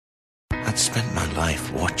I'd spent my life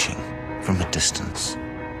watching from a distance.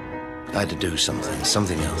 I had to do something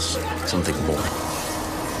else, something more.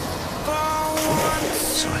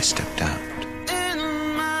 So I stepped out.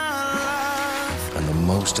 And the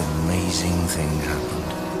most amazing thing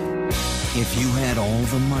happened. If you had all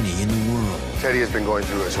the money in the world... Teddy has been going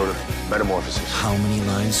through a sort of metamorphosis. How many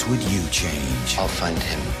lives would you change? I'll find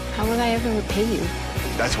him. How will I ever repay you?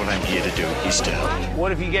 That's what I'm here to do, Easter.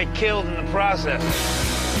 What if you get killed in the process?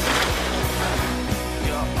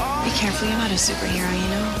 Be careful, you're not a superhero, you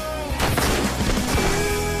know?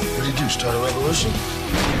 What did you do, start a revolution?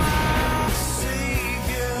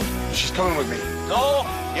 She's coming with me. No!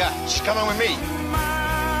 Yeah, she's coming with me.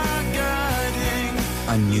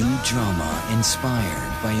 A new drama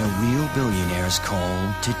inspired by a real billionaire's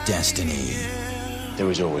call to destiny. There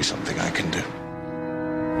is always something I can do.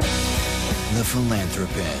 The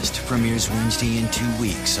Philanthropist premieres Wednesday in 2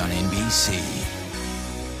 weeks on NBC.